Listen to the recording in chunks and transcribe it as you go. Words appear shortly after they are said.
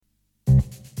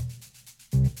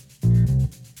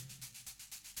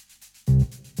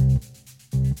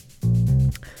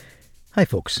Hi,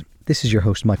 folks. This is your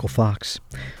host, Michael Fox.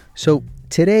 So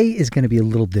today is going to be a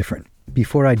little different.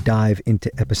 Before I dive into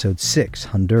episode 6,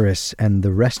 Honduras, and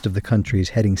the rest of the countries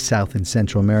heading south in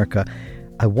Central America,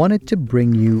 I wanted to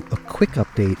bring you a quick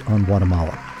update on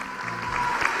Guatemala.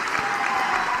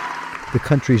 The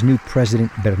country's new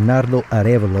president, Bernardo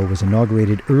Arévalo, was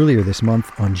inaugurated earlier this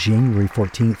month on January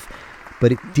 14th,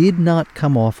 but it did not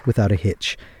come off without a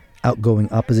hitch.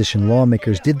 Outgoing opposition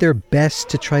lawmakers did their best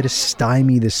to try to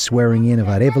stymie the swearing-in of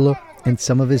Arévalo and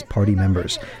some of his party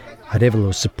members.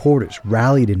 Arévalo's supporters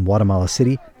rallied in Guatemala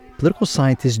City. Political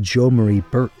scientist Jo Marie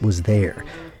Burt was there.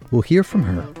 We'll hear from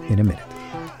her in a minute.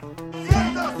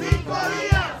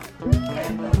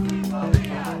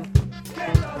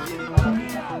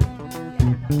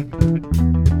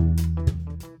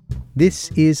 This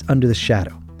is Under the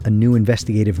Shadow, a new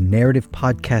investigative narrative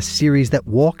podcast series that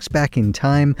walks back in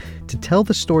time to tell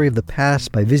the story of the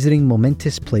past by visiting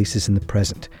momentous places in the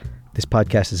present. This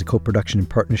podcast is a co-production in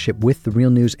partnership with The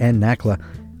Real News and NACLA.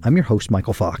 I'm your host,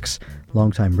 Michael Fox,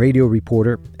 longtime radio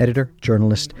reporter, editor,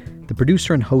 journalist, the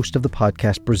producer and host of the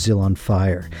podcast Brazil on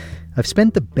Fire. I've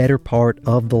spent the better part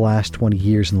of the last 20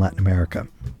 years in Latin America.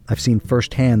 I've seen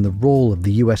firsthand the role of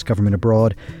the U.S. government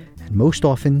abroad, and most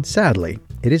often, sadly,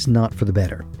 it is not for the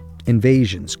better.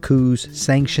 Invasions, coups,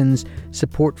 sanctions,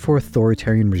 support for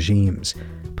authoritarian regimes.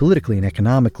 Politically and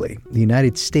economically, the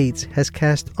United States has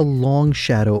cast a long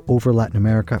shadow over Latin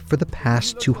America for the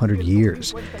past 200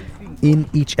 years. In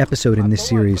each episode in this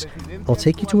series, I'll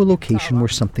take you to a location where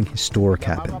something historic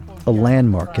happened, a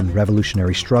landmark in the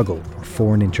revolutionary struggle or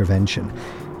foreign intervention.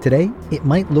 Today, it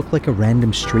might look like a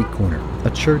random street corner,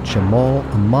 a church, a mall,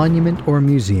 a monument, or a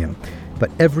museum. But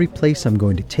every place I'm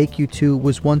going to take you to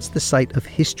was once the site of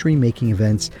history-making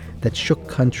events that shook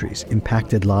countries,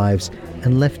 impacted lives,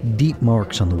 and left deep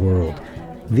marks on the world.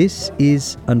 This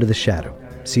is Under the Shadow,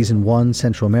 Season 1,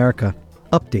 Central America,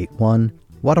 Update 1,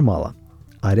 Guatemala,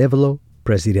 Arévalo,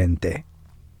 Presidente.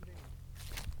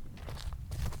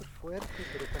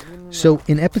 So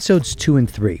in episodes 2 and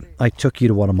 3, I took you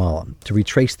to Guatemala to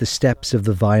retrace the steps of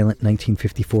the violent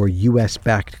 1954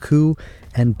 U.S.-backed coup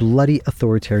and bloody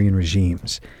authoritarian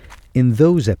regimes. In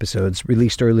those episodes,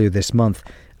 released earlier this month,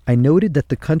 I noted that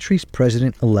the country's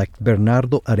president-elect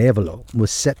Bernardo Arévalo was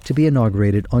set to be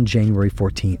inaugurated on January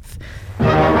 14th.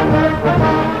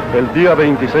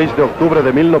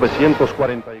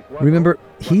 Remember,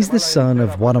 he's the son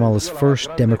of Guatemala's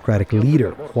first democratic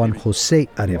leader, Juan José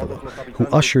Arévalo, who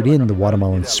ushered in the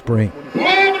Guatemalan Spring.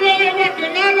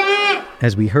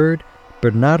 As we heard,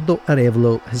 Bernardo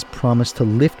Arévalo has promised to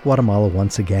lift Guatemala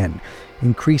once again,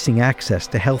 increasing access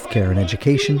to healthcare and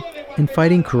education, and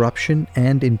fighting corruption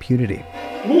and impunity.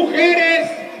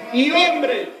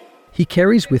 He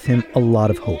carries with him a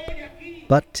lot of hope.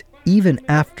 But even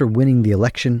after winning the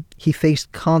election, he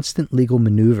faced constant legal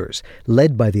maneuvers,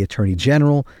 led by the Attorney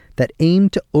General, that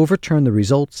aimed to overturn the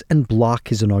results and block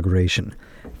his inauguration.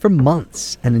 For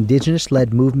months, an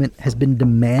indigenous-led movement has been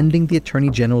demanding the Attorney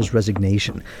General's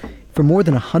resignation. For more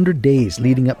than 100 days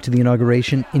leading up to the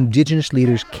inauguration, indigenous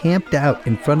leaders camped out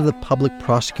in front of the public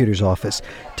prosecutor's office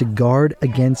to guard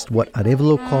against what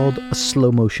Arévalo called a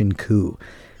slow-motion coup.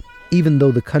 Even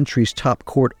though the country's top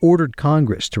court ordered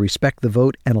Congress to respect the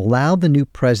vote and allow the new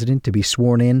president to be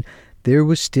sworn in, there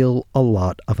was still a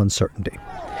lot of uncertainty.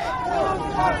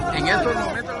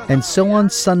 And so on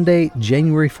Sunday,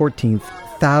 January 14th,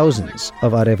 thousands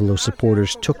of Arévalo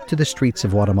supporters took to the streets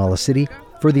of Guatemala City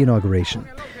for the inauguration.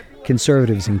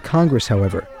 Conservatives in Congress,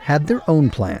 however, had their own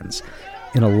plans.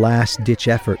 In a last-ditch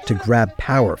effort to grab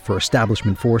power for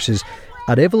establishment forces,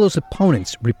 Arévalo's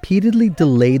opponents repeatedly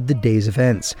delayed the day's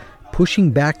events,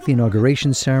 pushing back the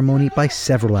inauguration ceremony by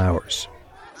several hours.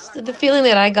 So the feeling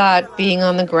that I got being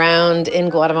on the ground in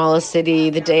Guatemala City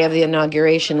the day of the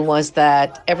inauguration was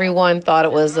that everyone thought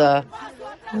it was a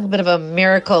little bit of a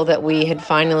miracle that we had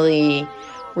finally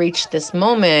reached this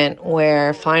moment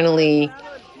where finally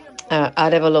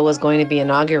Arévalo was going to be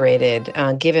inaugurated,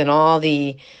 given all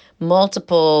the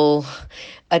multiple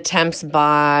attempts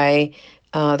by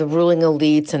the ruling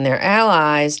elites and their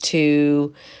allies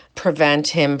to prevent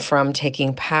him from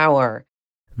taking power.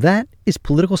 That is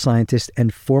political scientist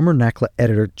and former NACLA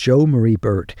editor Jo Marie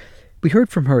Burt. We heard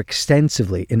from her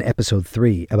extensively in episode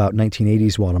 3 about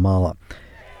 1980s Guatemala.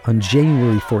 On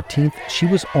January 14th, she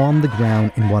was on the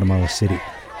ground in Guatemala City.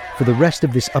 For the rest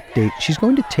of this update, she's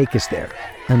going to take us there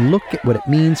and look at what it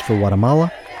means for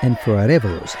Guatemala and for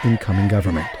Arévalo's incoming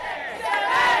government.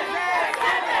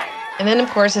 And then, of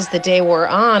course, as the day wore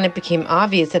on, it became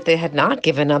obvious that they had not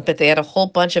given up, that they had a whole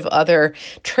bunch of other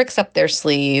tricks up their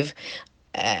sleeve.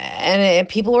 And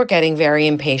people were getting very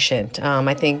impatient.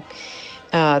 I think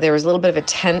there was a little bit of a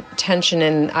tension,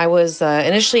 and I was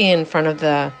initially in front of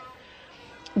the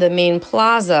main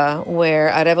plaza where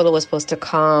Arévalo was supposed to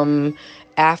come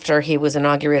after he was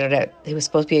inaugurated he was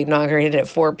supposed to be inaugurated at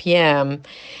 4 p.m.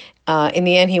 In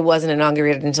the end, he wasn't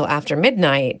inaugurated until after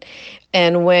midnight.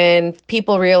 And when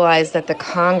people realized that the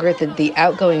Congress, the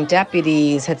outgoing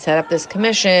deputies had set up this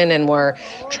commission and were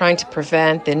trying to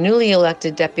prevent the newly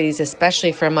elected deputies,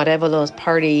 especially from Arévalo's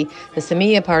party, the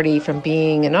Semilla party, from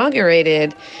being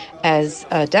inaugurated as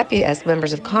as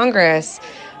members of Congress,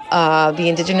 the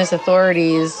indigenous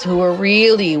authorities, who were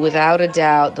really, without a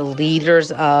doubt, the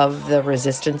leaders of the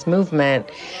resistance movement,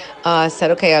 said,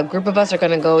 okay, a group of us are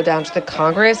going to go down to the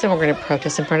Congress and we're going to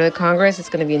protest in front of the Congress. It's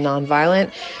going to be a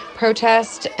nonviolent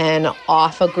protest. And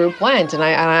off a group went.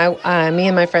 And me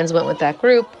and my friends went with that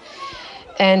group.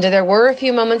 And there were a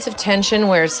few moments of tension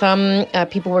where some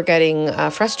people were getting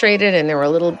frustrated, and there were a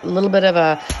little bit of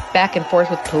a back and forth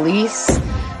with police.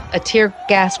 A tear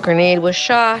gas grenade was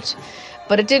shot.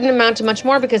 But it didn't amount to much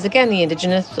more because, again, the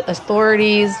indigenous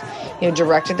authorities,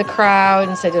 directed the crowd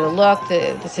and said, look,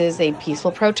 this is a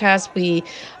peaceful protest. We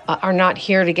are not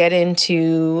here to get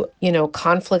into,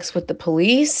 conflicts with the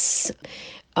police.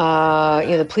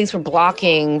 The police were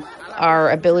blocking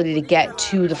our ability to get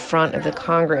to the front of the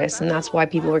Congress. And that's why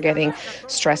people were getting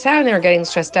stressed out. And they were getting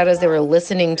stressed out as they were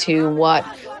listening to what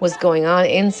was going on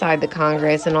inside the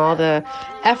Congress and all the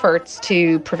efforts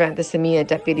to prevent the Semilla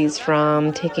deputies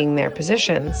from taking their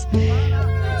positions.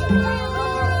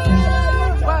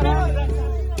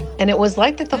 And it was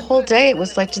like that the whole day. It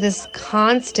was like this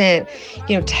constant,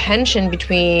 tension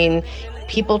between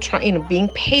people trying, being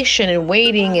patient and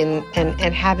waiting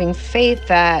and having faith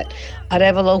that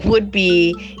Arévalo would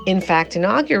be, in fact,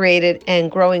 inaugurated,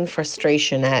 and growing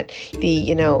frustration at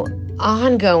the,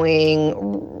 ongoing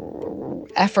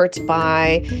efforts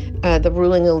by the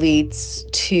ruling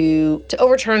elites to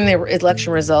overturn their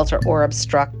election results or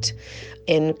obstruct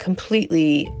in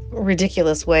completely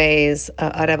ridiculous ways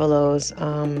Arévalo's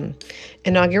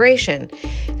inauguration.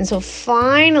 And so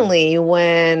finally,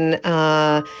 when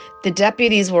the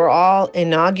deputies were all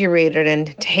inaugurated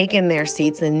and taken their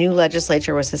seats, the new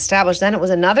legislature was established, then it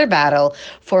was another battle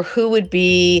for who would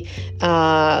be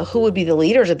the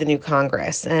leaders of the new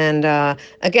Congress. And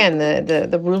again,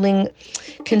 the ruling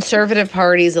conservative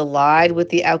parties allied with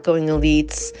the outgoing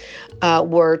elites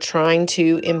were trying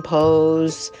to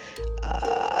impose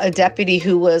a deputy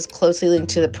who was closely linked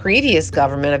to the previous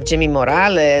government of Jimmy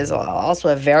Morales, also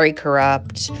a very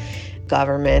corrupt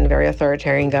government, very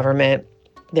authoritarian government.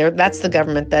 That's the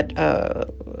government that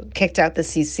kicked out the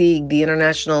CC, the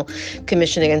International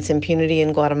Commission Against Impunity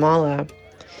in Guatemala.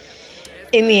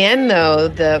 In the end, though,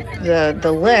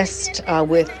 the list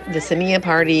with the Semilla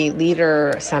Party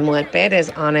leader Samuel Perez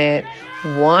on it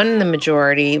won the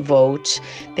majority vote.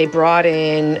 They brought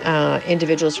in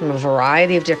individuals from a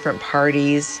variety of different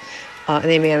parties, and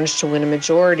they managed to win a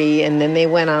majority. And then they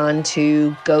went on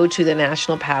to go to the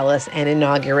National Palace and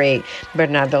inaugurate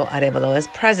Bernardo Arévalo as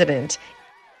president.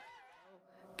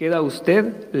 Queda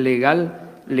usted legal,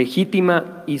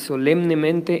 legítima y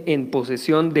solemnemente en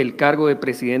posesión del cargo de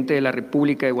Presidente de la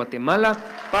República de Guatemala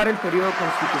para el periodo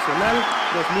constitucional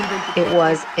 2023. It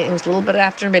was a little bit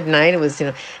after midnight. It was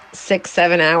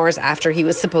 6-7 hours after he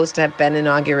was supposed to have been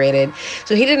inaugurated.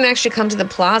 So he didn't actually come to the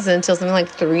plaza until something like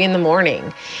 3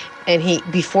 a.m.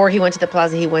 And before he went to the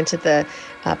plaza, he went to the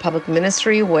public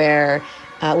ministry which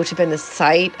had been the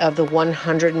site of the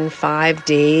 105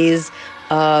 days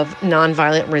of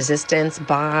nonviolent resistance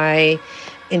by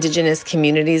indigenous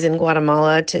communities in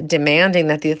Guatemala, to demanding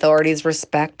that the authorities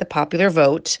respect the popular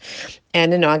vote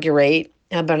and inaugurate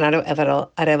Bernardo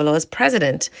Arévalo as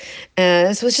president.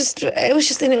 And so it was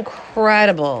just an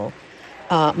incredible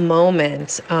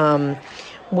moment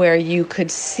where you could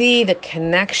see the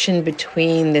connection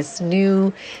between this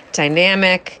new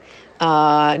dynamic,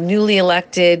 newly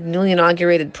elected, newly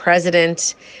inaugurated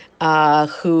president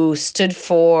who stood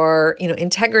for,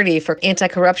 integrity, for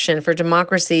anti-corruption, for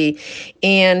democracy,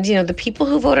 and, the people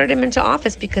who voted him into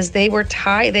office, because they are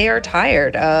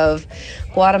tired of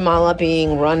Guatemala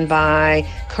being run by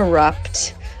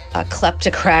corrupt,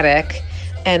 kleptocratic,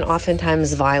 and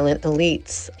oftentimes violent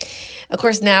elites. Of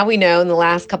course, now we know, in the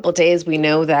last couple of days, we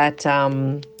know that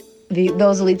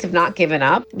those elites have not given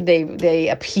up. They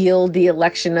appealed the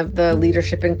election of the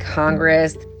leadership in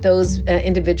Congress. Those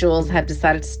individuals have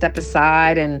decided to step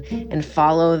aside and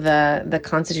follow the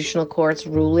Constitutional Court's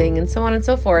ruling, and so on and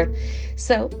so forth.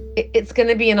 So it's going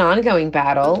to be an ongoing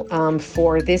battle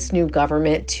for this new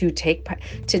government to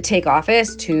take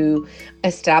office, to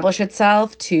establish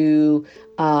itself, to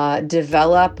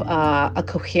develop a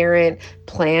coherent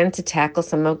plan to tackle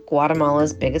some of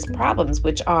Guatemala's biggest problems,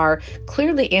 which are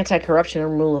clearly anti-corruption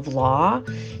and rule of law,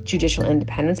 judicial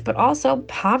independence, but also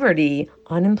poverty,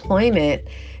 unemployment.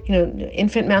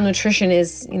 Infant malnutrition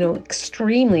is,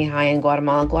 extremely high in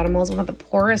Guatemala. Guatemala is one of the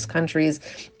poorest countries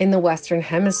in the Western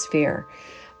Hemisphere.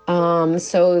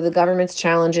 So the government's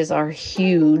challenges are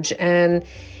huge. And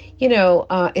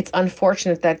it's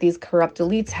unfortunate that these corrupt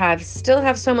elites still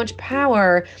have so much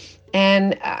power.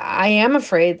 And I am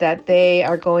afraid that they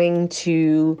are going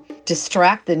to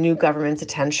distract the new government's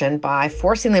attention by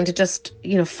forcing them to just,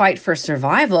 fight for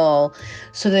survival,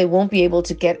 so they won't be able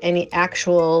to get any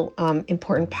actual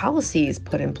important policies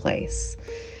put in place.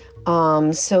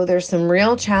 So there's some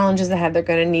real challenges ahead. They're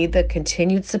going to need the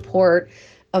continued support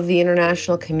of the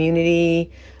international community,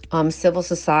 civil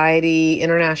society,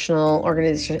 international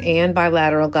organizations, and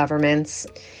bilateral governments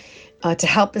to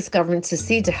help this government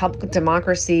succeed, to help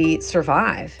democracy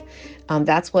survive.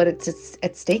 That's what it's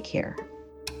at stake here.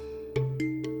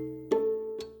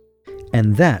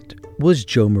 And that was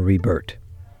Jo Marie Burt.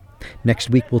 Next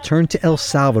week, we'll turn to El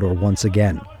Salvador once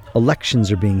again.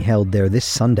 Elections are being held there this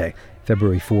Sunday,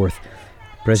 February 4th.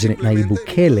 President Nayib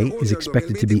Bukele is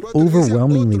expected to be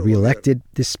overwhelmingly re-elected,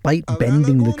 despite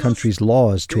bending the country's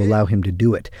laws to allow him to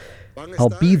do it.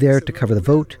 I'll be there to cover the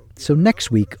vote, so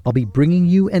next week I'll be bringing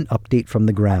you an update from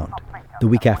the ground. The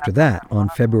week after that, on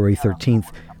February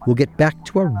 13th, we'll get back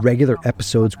to our regular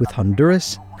episodes with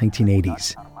Honduras,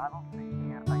 1980s.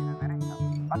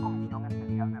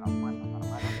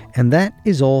 And that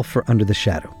is all for Under the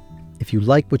Shadow. If you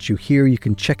like what you hear, you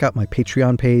can check out my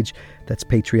Patreon page. That's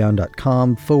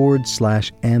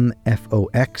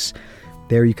patreon.com/MFOX.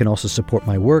 There you can also support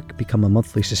my work, become a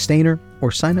monthly sustainer,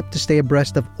 or sign up to stay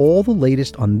abreast of all the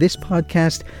latest on this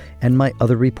podcast and my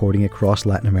other reporting across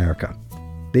Latin America.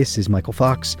 This is Michael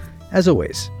Fox. As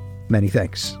always, many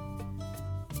thanks.